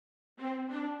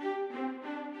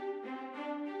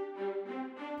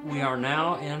We are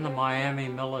now in the Miami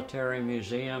Military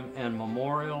Museum and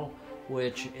Memorial,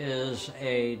 which is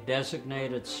a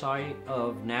designated site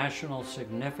of national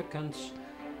significance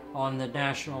on the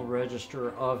National Register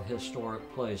of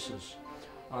Historic Places.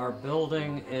 Our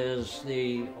building is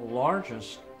the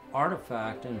largest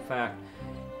artifact, in fact,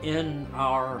 in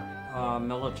our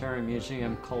military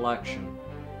museum collection.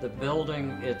 The building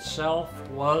itself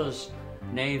was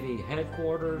Navy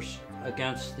headquarters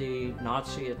against the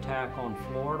Nazi attack on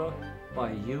Florida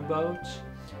by U-boats,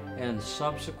 and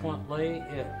subsequently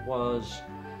it was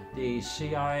the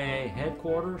CIA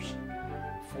headquarters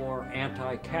for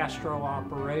anti-Castro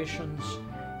operations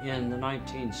in the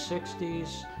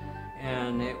 1960s,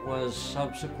 and it was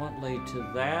subsequently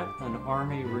to that an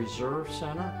Army Reserve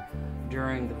Center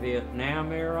during the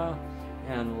Vietnam era,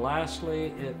 and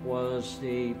lastly it was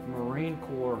the Marine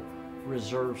Corps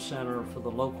Reserve Center for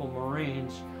the local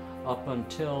Marines up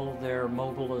until their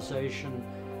mobilization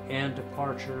and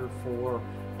departure for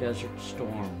Desert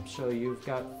Storm. So you've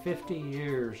got 50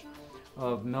 years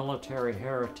of military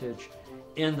heritage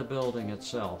in the building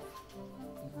itself.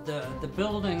 The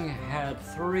building had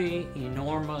 3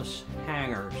 enormous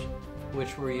hangars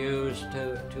which were used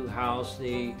to house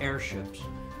the airships,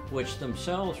 which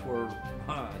themselves were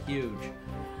huge.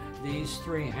 These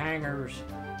 3 hangars,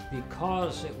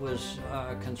 because it was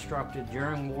constructed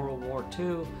during World War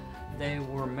II, they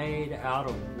were made out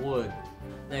of wood.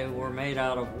 They were made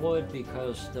out of wood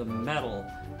because the metal,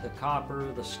 the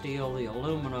copper, the steel, the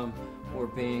aluminum were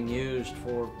being used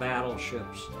for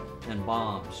battleships and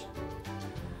bombs.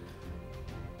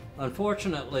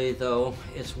 Unfortunately, though,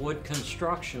 its wood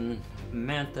construction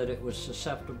meant that it was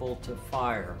susceptible to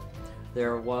fire.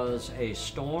 There was a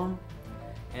storm,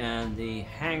 and the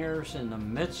hangars in the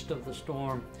midst of the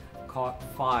storm caught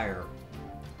fire.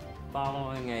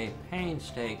 Following a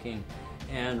painstaking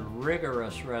and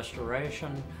rigorous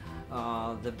restoration,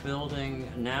 the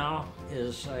building now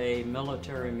is a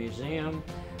military museum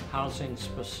housing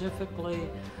specifically,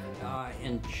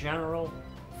 in general,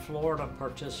 Florida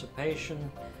participation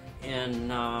in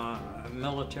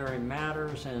military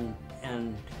matters,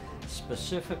 and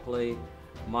specifically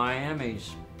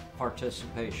Miami's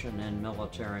participation in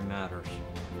military matters.